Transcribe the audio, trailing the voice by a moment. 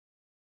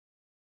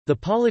The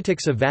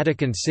politics of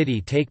Vatican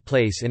City take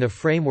place in a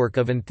framework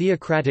of an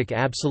theocratic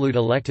absolute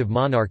elective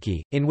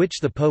monarchy, in which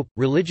the Pope,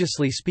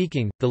 religiously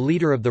speaking, the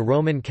leader of the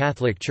Roman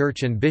Catholic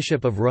Church and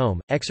Bishop of Rome,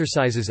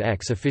 exercises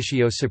ex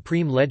officio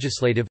supreme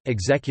legislative,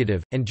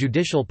 executive, and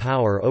judicial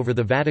power over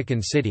the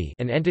Vatican City,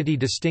 an entity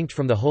distinct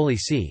from the Holy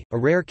See, a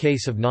rare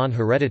case of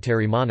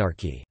non-hereditary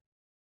monarchy.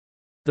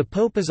 The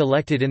Pope is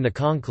elected in the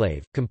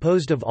conclave,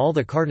 composed of all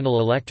the cardinal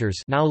electors,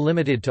 now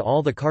limited to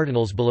all the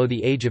cardinals below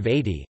the age of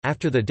 80,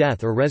 after the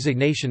death or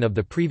resignation of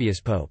the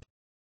previous pope.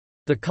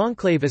 The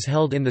conclave is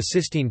held in the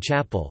Sistine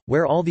Chapel,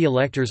 where all the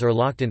electors are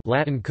locked in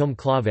Latin cum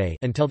clave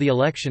until the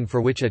election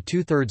for which a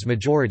two-thirds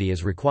majority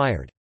is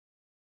required.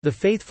 The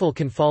faithful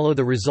can follow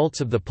the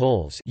results of the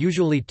polls,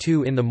 usually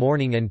 2 in the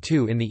morning and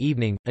 2 in the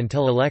evening,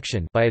 until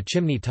election, by a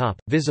chimney top,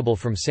 visible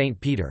from St.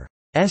 Peter's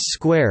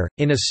Square.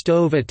 In a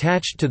stove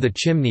attached to the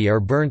chimney are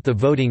burnt the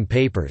voting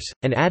papers,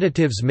 and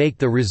additives make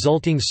the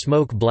resulting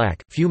smoke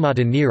black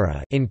fumata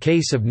nera in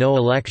case of no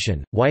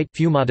election, white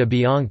fumata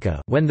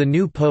bianca when the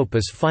new pope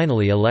is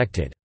finally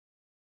elected.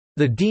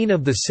 The dean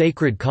of the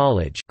Sacred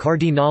College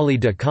Cardinale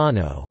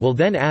Decano will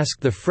then ask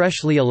the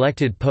freshly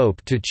elected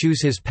pope to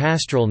choose his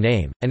pastoral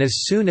name, and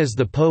as soon as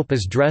the pope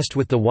is dressed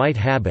with the white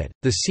habit,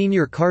 the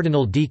senior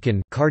cardinal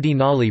deacon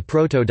Cardinale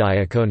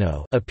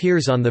Protodiacono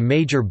appears on the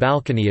major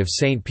balcony of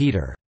St.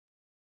 Peter's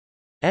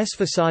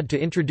façade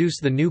to introduce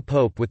the new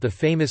pope with the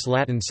famous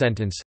Latin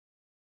sentence,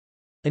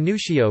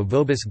 Annuncio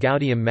vobis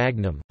gaudium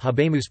magnum,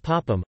 habemus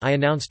papam, I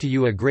announce to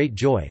you a great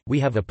joy, we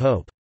have a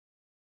pope.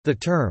 The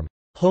term,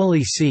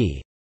 Holy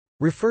See,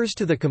 refers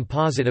to the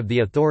composite of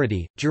the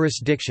authority,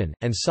 jurisdiction,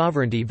 and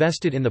sovereignty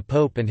vested in the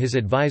Pope and his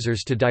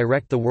advisers to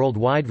direct the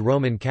worldwide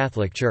Roman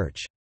Catholic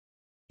Church.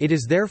 It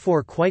is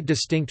therefore quite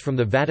distinct from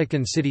the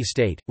Vatican City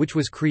State, which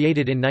was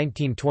created in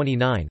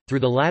 1929, through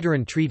the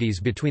Lateran treaties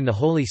between the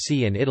Holy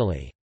See and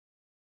Italy.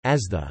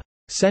 As the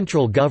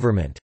central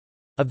government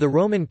of the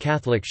Roman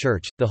Catholic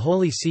Church, the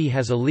Holy See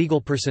has a legal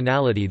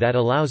personality that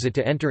allows it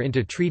to enter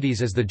into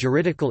treaties as the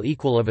juridical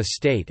equal of a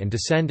state and to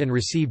send and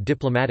receive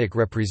diplomatic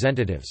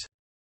representatives.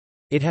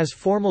 It has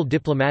formal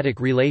diplomatic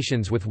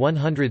relations with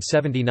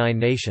 179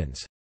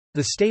 nations.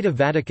 The State of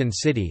Vatican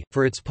City,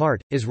 for its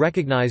part, is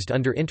recognized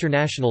under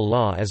international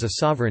law as a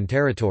sovereign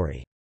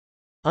territory.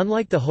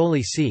 Unlike the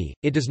Holy See,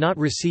 it does not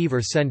receive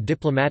or send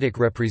diplomatic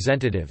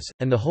representatives,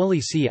 and the Holy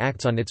See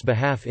acts on its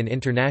behalf in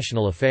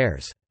international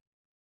affairs.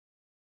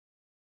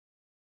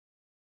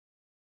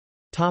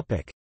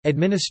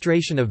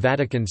 Administration of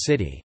Vatican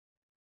City.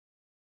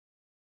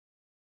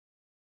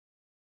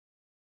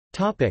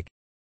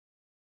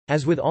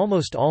 As with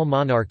almost all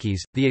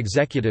monarchies, the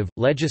executive,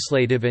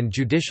 legislative and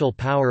judicial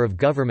power of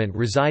government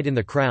reside in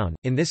the Crown,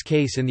 in this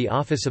case in the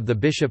office of the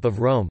Bishop of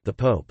Rome, the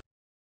Pope.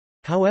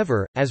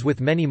 However, as with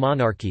many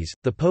monarchies,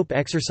 the Pope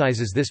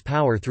exercises this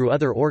power through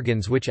other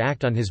organs which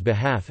act on his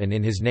behalf and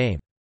in his name.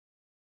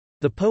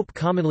 The Pope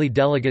commonly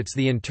delegates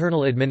the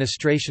internal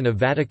administration of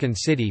Vatican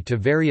City to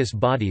various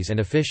bodies and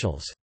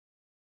officials.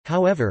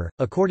 However,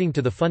 according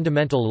to the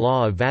fundamental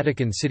law of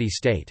Vatican City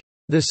State,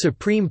 the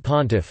Supreme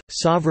Pontiff,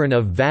 sovereign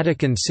of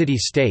Vatican City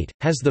State,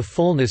 has the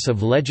fullness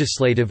of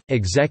legislative,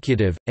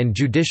 executive, and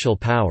judicial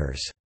powers.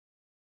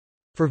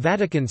 For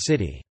Vatican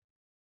City,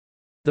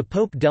 the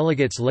Pope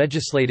delegates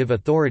legislative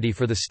authority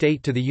for the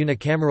state to the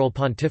Unicameral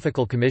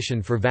Pontifical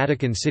Commission for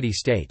Vatican City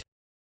State.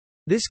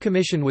 This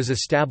commission was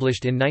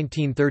established in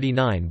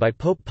 1939 by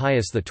Pope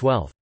Pius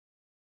XII.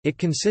 It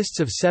consists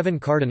of 7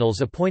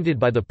 cardinals appointed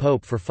by the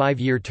Pope for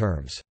 5-year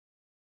terms.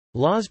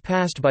 Laws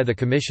passed by the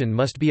Commission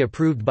must be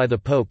approved by the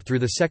Pope through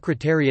the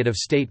Secretariat of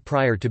State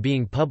prior to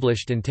being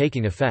published and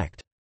taking effect.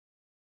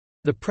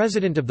 The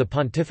President of the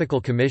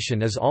Pontifical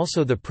Commission is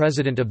also the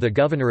President of the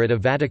Governorate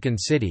of Vatican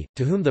City,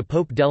 to whom the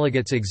Pope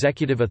delegates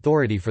executive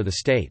authority for the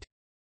state.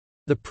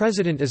 The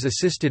President is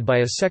assisted by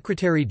a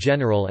Secretary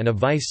General and a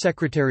Vice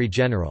Secretary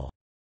General.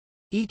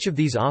 Each of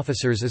these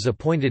officers is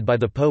appointed by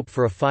the Pope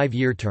for a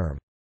 5-year term.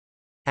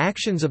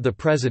 Actions of the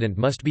President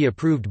must be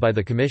approved by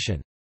the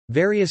Commission.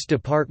 Various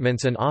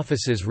departments and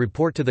offices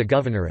report to the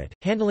Governorate,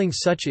 handling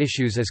such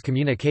issues as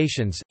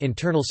communications,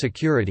 internal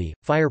security,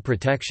 fire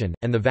protection,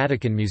 and the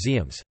Vatican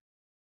museums.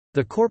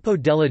 The Corpo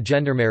della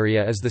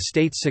Gendarmeria is the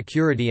state's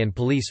security and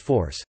police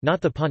force,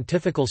 not the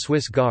Pontifical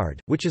Swiss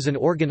Guard, which is an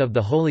organ of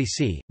the Holy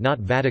See, not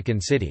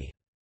Vatican City.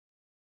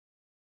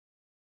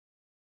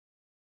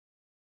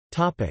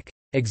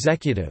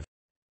 Executive.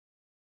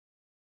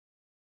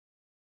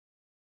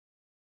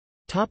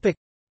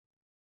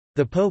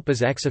 The Pope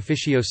is ex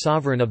officio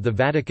sovereign of the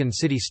Vatican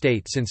City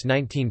State since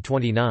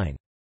 1929.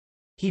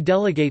 He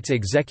delegates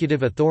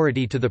executive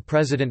authority to the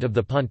President of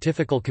the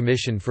Pontifical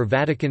Commission for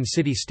Vatican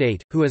City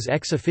State, who is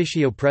ex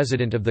officio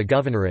President of the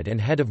Governorate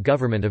and Head of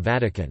Government of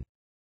Vatican.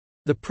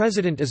 The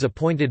President is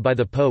appointed by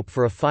the Pope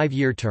for a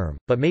 5-year term,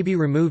 but may be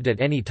removed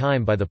at any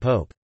time by the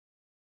Pope.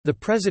 The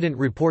President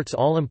reports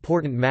all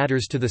important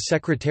matters to the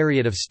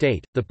Secretariat of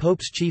State, the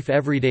Pope's chief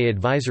everyday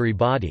advisory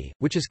body,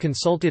 which is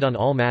consulted on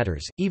all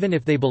matters, even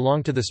if they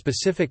belong to the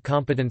specific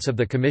competence of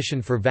the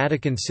Commission for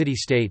Vatican City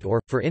State or,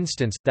 for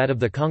instance, that of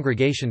the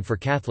Congregation for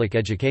Catholic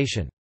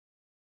Education.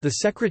 The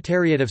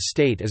Secretariat of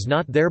State is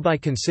not thereby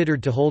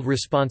considered to hold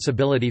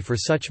responsibility for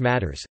such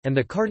matters, and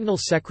the Cardinal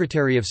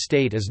Secretary of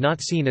State is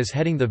not seen as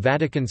heading the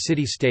Vatican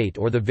City State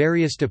or the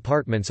various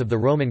departments of the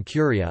Roman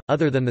Curia,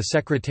 other than the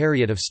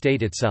Secretariat of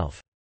State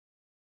itself.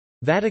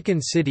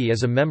 Vatican City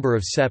is a member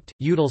of SEPT,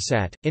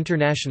 Eutelsat,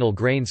 International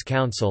Grains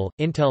Council,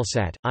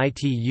 Intelsat,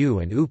 ITU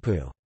and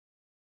UPU.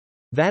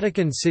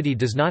 Vatican City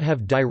does not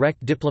have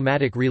direct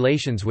diplomatic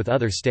relations with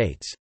other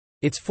states.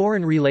 Its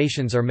foreign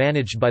relations are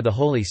managed by the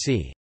Holy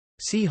See.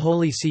 See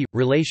Holy See –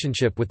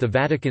 relationship with the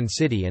Vatican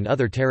City and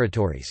other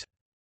territories.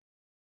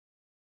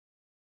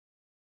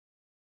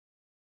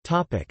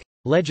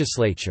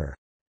 Legislature.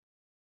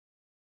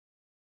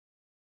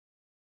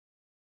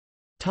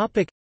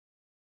 A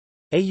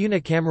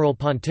unicameral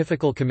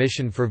pontifical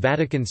commission for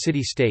Vatican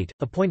City State,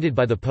 appointed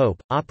by the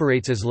Pope,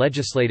 operates as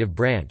legislative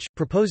branch,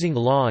 proposing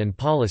law and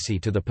policy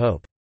to the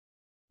Pope.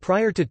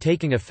 Prior to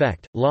taking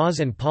effect, laws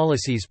and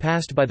policies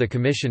passed by the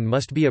Commission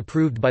must be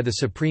approved by the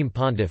Supreme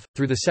Pontiff,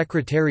 through the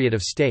Secretariat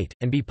of State,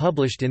 and be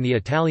published in the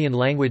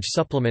Italian-language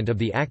supplement of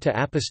the Acta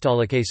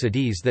Apostolicae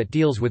Sedis that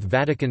deals with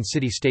Vatican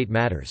City State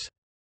matters.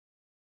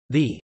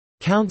 The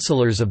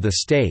 "councillors of the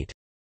state"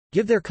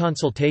 give their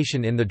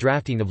consultation in the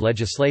drafting of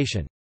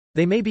legislation.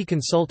 They may be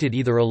consulted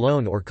either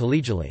alone or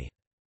collegially.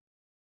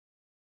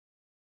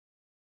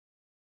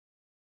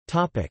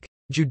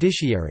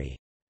 Judiciary.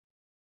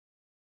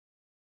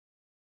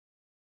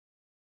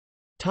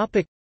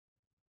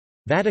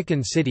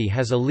 Vatican City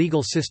has a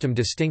legal system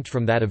distinct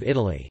from that of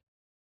Italy.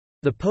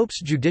 The Pope's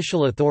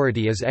judicial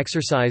authority is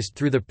exercised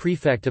through the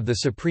prefect of the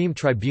Supreme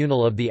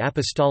Tribunal of the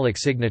Apostolic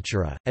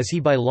Signatura, as he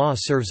by law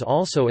serves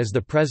also as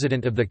the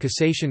president of the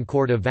Cassation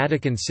Court of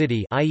Vatican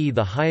City, i.e.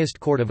 the highest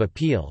court of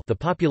appeal. The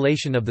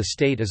population of the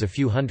state is a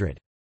few hundred.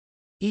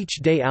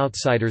 Each day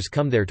outsiders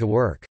come there to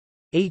work.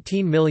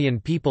 18 million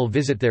people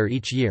visit there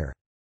each year.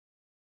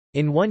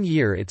 In 1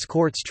 year its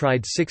courts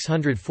tried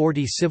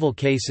 640 civil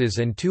cases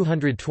and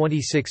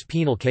 226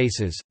 penal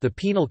cases. The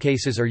penal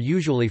cases are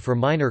usually for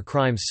minor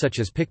crimes such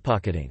as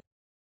pickpocketing.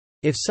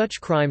 If such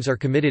crimes are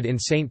committed in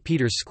St.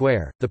 Peter's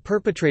Square, the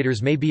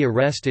perpetrators may be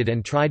arrested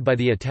and tried by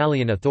the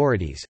Italian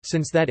authorities,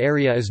 since that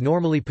area is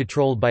normally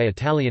patrolled by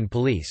Italian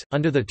police.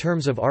 Under the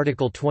terms of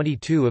Article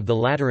 22 of the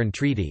Lateran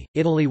Treaty,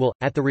 Italy will,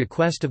 at the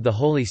request of the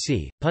Holy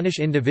See, punish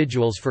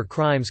individuals for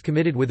crimes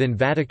committed within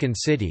Vatican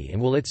City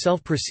and will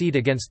itself proceed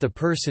against the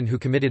person who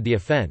committed the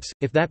offence,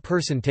 if that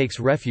person takes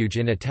refuge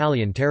in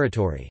Italian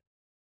territory.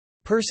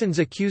 Persons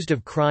accused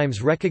of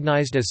crimes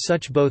recognized as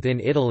such both in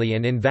Italy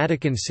and in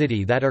Vatican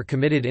City that are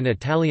committed in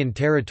Italian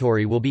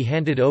territory will be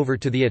handed over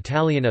to the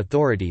Italian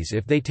authorities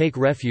if they take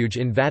refuge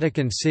in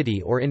Vatican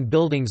City or in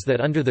buildings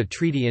that under the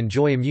treaty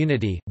enjoy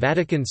immunity.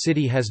 Vatican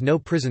City has no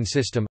prison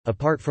system,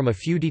 apart from a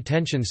few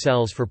detention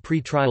cells for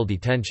pre-trial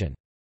detention.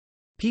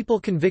 People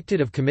convicted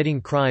of committing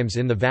crimes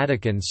in the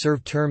Vatican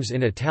serve terms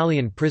in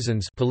Italian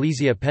prisons,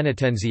 Polizia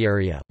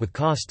Penitenziaria, with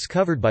costs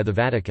covered by the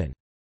Vatican.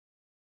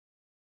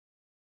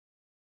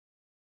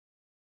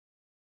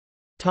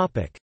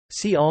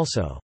 See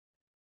also: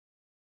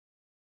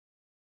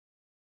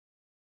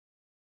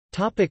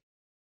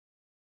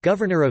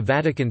 Governor of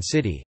Vatican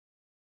City,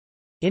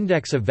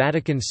 Index of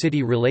Vatican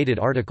City related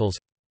articles.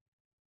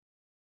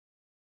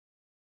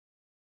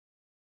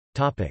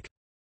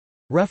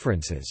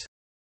 References.